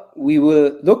 Well, we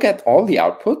will look at all the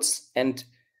outputs and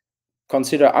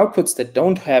consider outputs that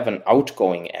don't have an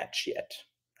outgoing edge yet.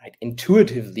 Right?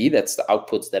 Intuitively, that's the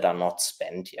outputs that are not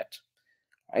spent yet.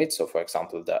 Right? So, for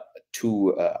example, the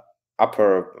 2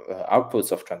 upper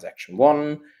outputs of transaction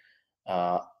 1,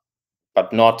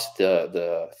 but not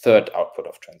the 3rd output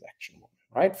of transaction 1.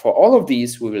 Right? For all of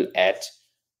these, we will add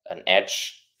an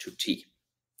edge to T.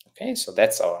 Okay, so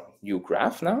that's our new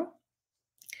graph now.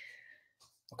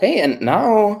 Okay, and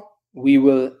now we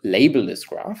will label this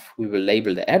graph. We will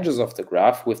label the edges of the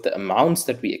graph with the amounts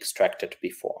that we extracted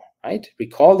before, right?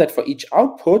 Recall that for each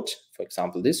output, for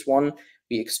example, this one,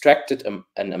 we extracted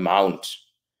an amount.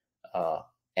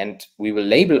 And we will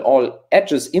label all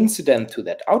edges incident to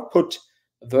that output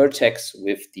vertex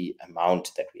with the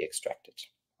amount that we extracted,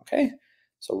 okay?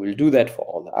 So we'll do that for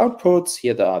all the outputs.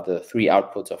 Here there are the 3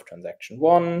 outputs of transaction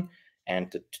 1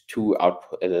 and the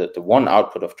 1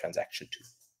 output of transaction 2.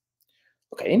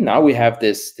 Okay, now we have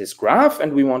this graph,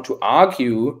 and we want to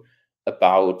argue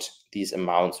about these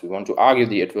amounts. We want to argue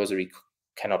the adversary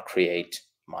cannot create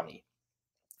money.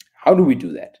 How do we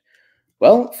do that?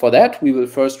 Well, for that, we will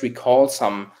first recall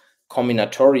some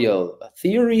combinatorial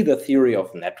theory, the theory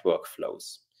of network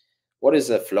flows. What is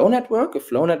a flow network? A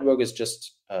flow network is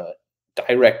just a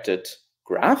directed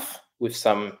graph with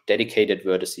some dedicated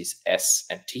vertices S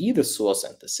and T, the source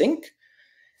and the sink.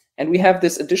 And we have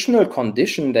this additional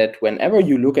condition that whenever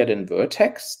you look at a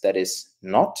vertex that is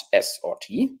not S or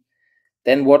T,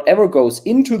 then whatever goes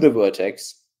into the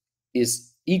vertex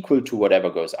is equal to whatever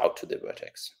goes out to the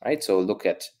vertex, right? So look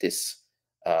at this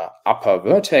upper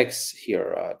vertex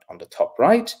here on the top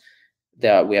right.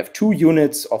 There we have 2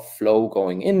 units of flow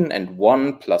going in and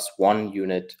 1 plus 1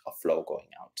 unit of flow going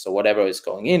out. So whatever is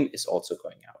going in is also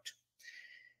going out.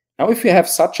 Now, if we have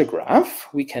such a graph,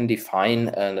 we can define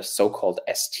a so-called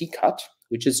ST cut,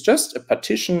 which is just a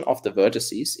partition of the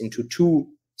vertices into 2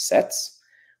 sets,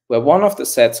 where one of the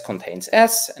sets contains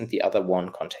S and the other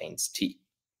one contains T.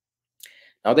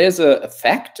 Now, there's a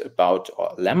fact about, or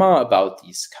a lemma about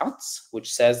these cuts,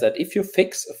 which says that if you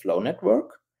fix a flow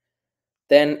network,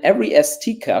 then every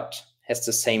ST cut has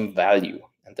the same value.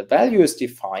 And the value is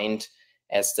defined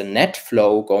as the net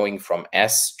flow going from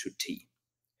S to T.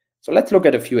 So let's look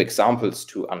at a few examples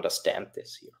to understand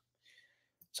this here.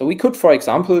 So we could, for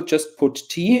example, just put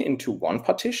T into one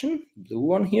partition, blue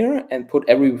one here, and put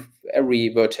every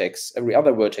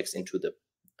other vertex into the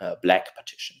black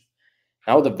partition.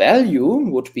 Now the value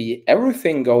would be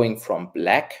everything going from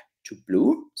black to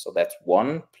blue, so that's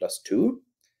 1 plus 2,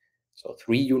 so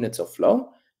 3 units of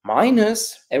flow,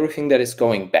 minus everything that is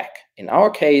going back. In our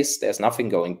case, there's nothing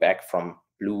going back from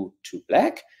blue to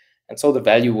black, and so the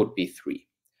value would be 3.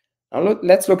 Now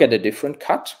let's look at a different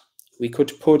cut. We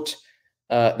could put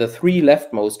the 3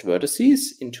 leftmost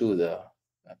vertices into the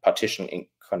partition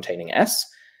containing S,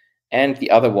 and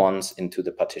the other ones into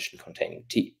the partition containing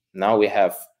T. Now we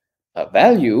have a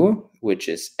value, which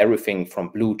is everything from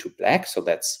blue to black. So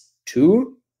that's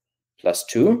 2 plus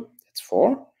 2, that's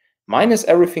 4, minus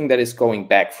everything that is going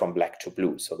back from black to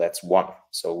blue. So that's 1.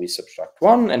 So we subtract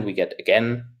 1 and we get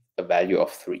again a value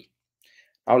of 3.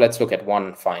 Now let's look at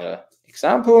one final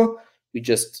example. We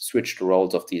just switch the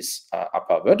roles of these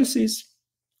upper vertices.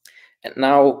 And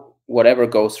now whatever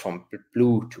goes from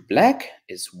blue to black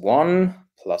is 1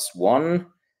 plus 1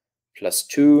 plus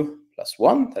 2 plus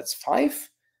 1, that's 5,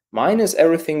 minus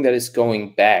everything that is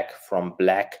going back from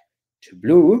black to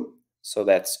blue, so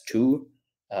that's 2,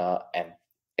 and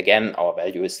again our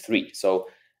value is 3. So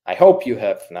I hope you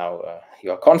have now,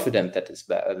 you are confident that this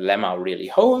lemma really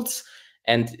holds,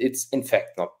 and it's in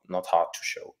fact not hard to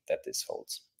show that this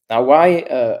holds. Now, why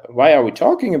are we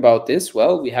talking about this?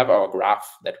 Well, we have our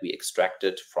graph that we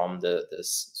extracted from the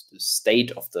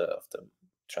state of the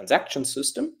transaction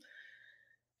system.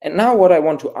 And now what I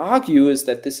want to argue is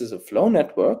that this is a flow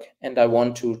network, and I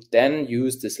want to then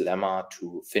use this lemma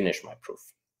to finish my proof.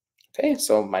 Okay,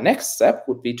 so my next step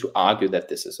would be to argue that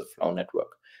this is a flow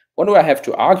network. What do I have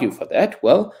to argue for that?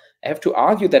 Well, I have to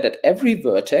argue that at every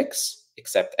vertex,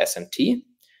 except S and T,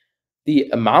 the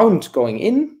amount going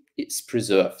in is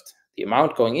preserved. The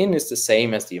amount going in is the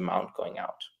same as the amount going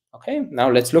out. Okay, now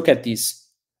let's look at these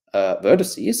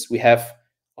vertices. We have,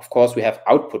 of course, we have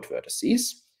output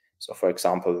vertices. So for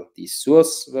example, these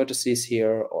source vertices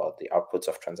here, or the outputs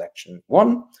of transaction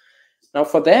 1. Now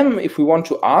for them, if we want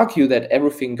to argue that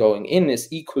everything going in is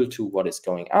equal to what is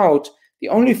going out, the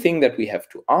only thing that we have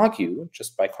to argue,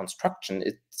 just by construction,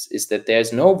 is that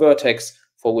there's no vertex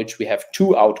for which we have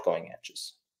 2 outgoing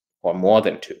edges, or more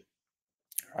than 2,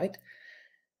 right?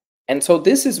 And so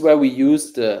this is where we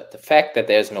use the fact that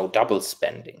there's no double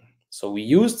spending. So we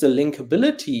use the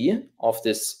linkability of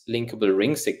this linkable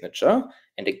ring signature.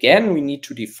 And again, we need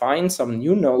to define some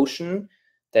new notion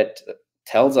that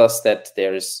tells us that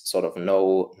there is sort of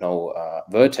no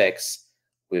vertex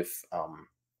with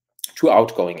 2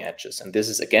 outgoing edges. And this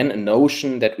is again a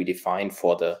notion that we define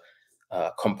for the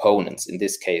components. In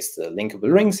this case, the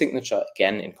linkable ring signature,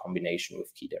 again in combination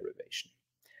with key derivation.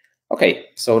 Okay,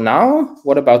 so now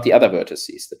what about the other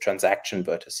vertices, the transaction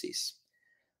vertices?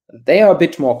 They are a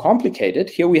bit more complicated.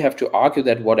 Here we have to argue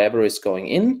that whatever is going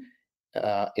in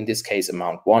this case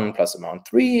amount 1 plus amount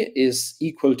 3, is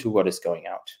equal to what is going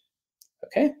out.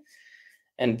 Okay,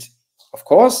 and of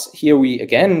course, here we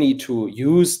again need to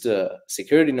use the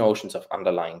security notions of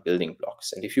underlying building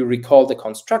blocks. And if you recall the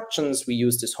constructions, we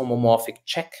use this homomorphic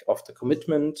check of the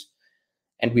commitment,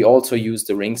 and we also use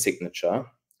the ring signature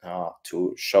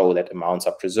to show that amounts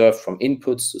are preserved from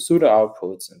inputs to pseudo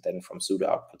outputs, and then from pseudo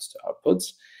outputs to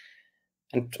outputs.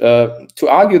 And to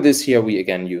argue this here, we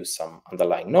again use some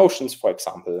underlying notions, for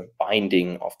example,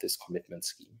 binding of this commitment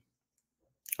scheme.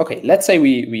 Okay, let's say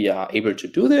we are able to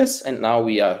do this, and now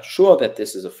we are sure that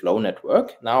this is a flow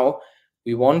network. Now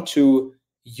we want to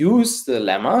use the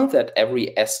lemma that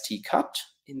every ST cut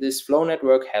in this flow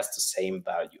network has the same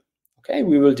value. Okay,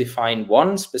 we will define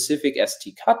one specific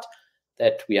ST cut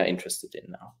that we are interested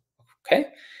in now. Okay,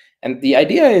 and the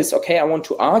idea is, okay, I want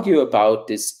to argue about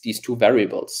these 2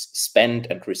 variables, spent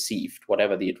and received,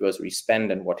 whatever the adversary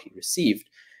spent and what he received.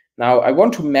 Now I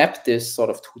want to map this sort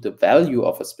of to the value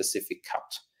of a specific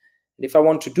cut. And if I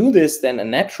want to do this, then a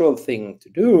natural thing to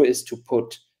do is to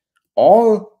put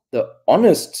all the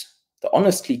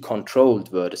honestly controlled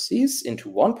vertices into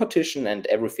one partition and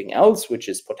everything else, which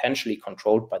is potentially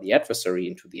controlled by the adversary,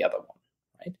 into the other one,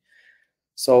 right?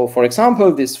 So for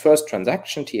example, this first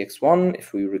transaction, TX1,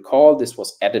 if we recall, this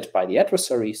was added by the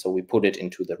adversary, so we put it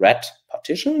into the red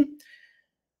partition.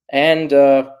 And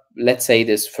let's say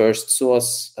this first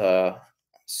source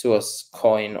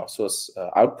coin or source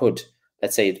output,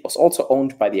 let's say it was also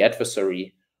owned by the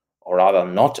adversary, or rather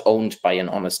not owned by an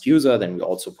honest user, then we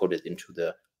also put it into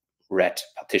the red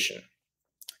partition.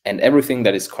 And everything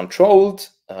that is controlled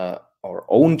or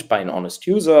owned by an honest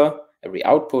user, every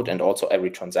output and also every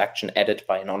transaction added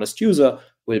by an honest user,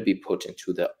 will be put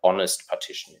into the honest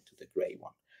partition, into the gray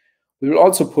one. We will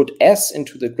also put S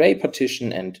into the gray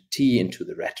partition and T into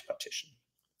the red partition.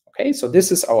 Okay, so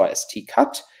this is our ST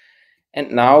cut.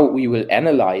 And now we will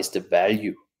analyze the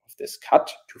value of this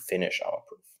cut to finish our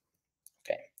proof.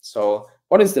 Okay, so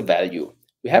what is the value?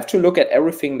 We have to look at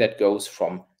everything that goes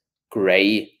from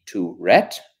gray to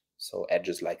red, so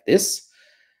edges like this,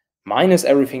 minus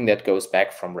everything that goes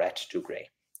back from red to gray.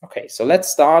 Okay, so let's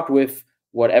start with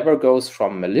whatever goes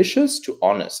from malicious to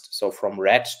honest, so from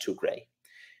red to gray.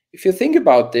 If you think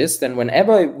about this, then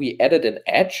whenever we added an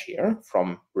edge here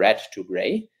from red to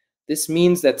gray, this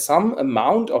means that some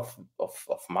amount of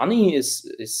money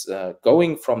is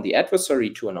going from the adversary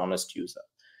to an honest user.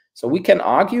 So we can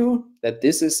argue that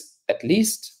this is at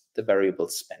least the variable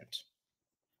spent.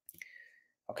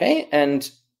 Okay, and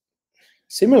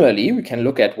similarly, we can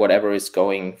look at whatever is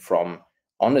going from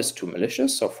honest to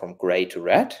malicious, so from gray to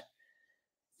red.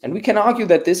 And we can argue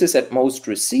that this is at most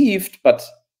received, but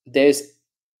there's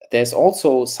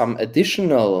also some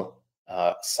additional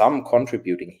sum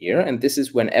contributing here. And this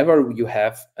is whenever you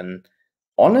have an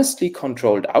honestly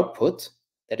controlled output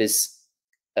that is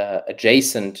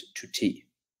adjacent to T,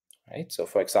 right? So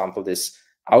for example, this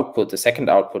output, the second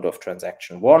output of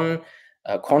transaction 1,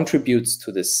 contributes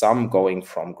to the sum going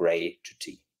from gray to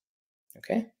T,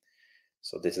 okay?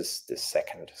 So this is the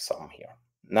second sum here.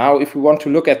 Now, if we want to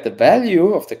look at the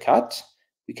value of the cut,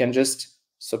 we can just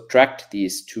subtract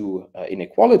these two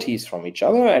inequalities from each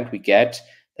other, and we get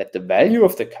that the value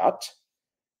of the cut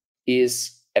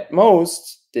is at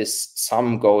most this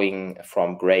sum going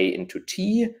from gray into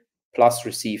T plus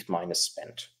received minus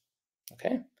spent.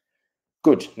 Okay,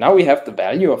 good. Now we have the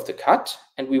value of the cut,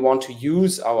 and we want to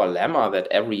use our lemma that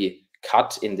every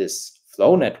cut in this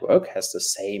flow network has the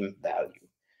same value.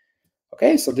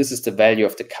 Okay, so this is the value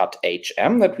of the cut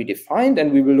HM that we defined,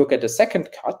 and we will look at the second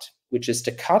cut, which is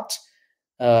the cut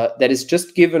that is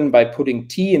just given by putting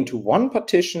T into one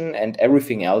partition and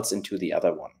everything else into the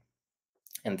other one.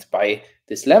 And by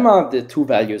this lemma, the two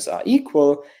values are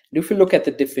equal. And if we look at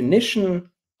the definition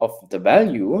of the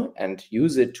value and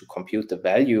use it to compute the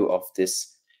value of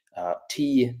this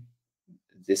T,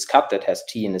 this cut that has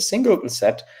T in a singleton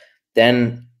set,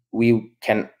 then we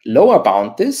can lower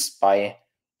bound this by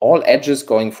all edges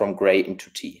going from gray into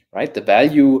T, right? The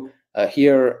value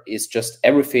here is just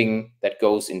everything that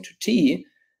goes into T.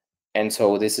 And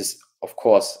so this is, of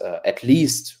course, at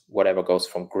least whatever goes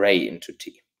from gray into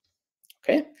T.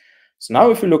 Okay, so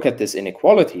now if we look at this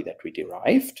inequality that we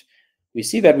derived, we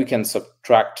see that we can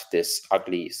subtract this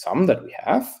ugly sum that we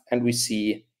have, and we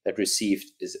see that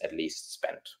received is at least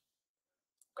spent.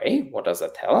 Okay, what does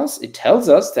that tell us? It tells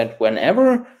us that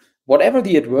whatever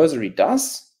the adversary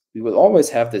does, we will always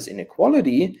have this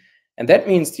inequality, and that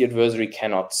means the adversary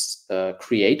cannot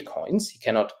create coins. He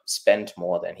cannot spend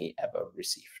more than he ever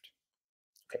received.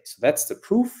 Okay, so that's the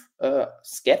proof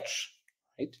sketch,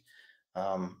 right?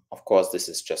 Of course, this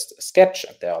is just a sketch,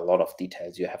 and there are a lot of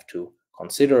details you have to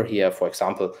consider here. For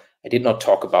example, I did not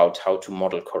talk about how to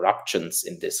model corruptions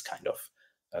in this kind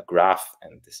of graph,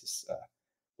 and this is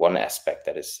one aspect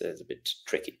that is a bit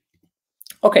tricky.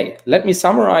 Okay, let me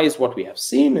summarize what we have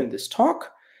seen in this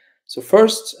talk. So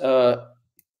first,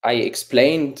 I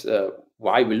explained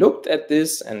why we looked at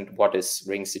this and what is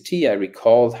ring CT. I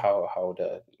recalled how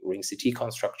the ring CT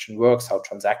construction works, how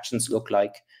transactions look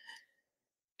like.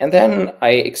 And then I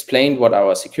explained what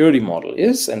our security model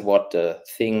is and what the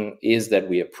thing is that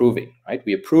we are proving, right?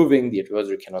 We are proving the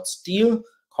adversary cannot steal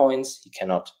coins, he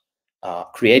cannot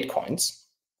create coins.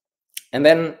 And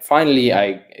then finally,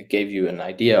 I gave you an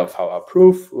idea of how our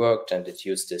proof worked, and it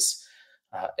used this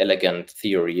elegant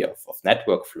theory of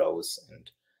network flows. And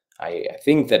I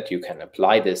think that you can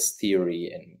apply this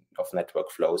theory of network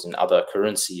flows in other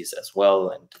currencies as well.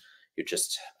 And you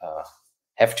just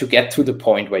have to get to the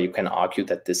point where you can argue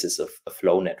that this is a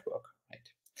flow network. Right?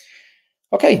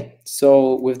 Okay,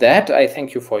 so with that, I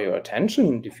thank you for your attention.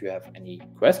 And if you have any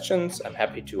questions, I'm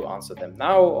happy to answer them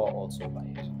now or also by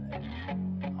it.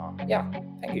 Yeah,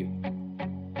 thank you.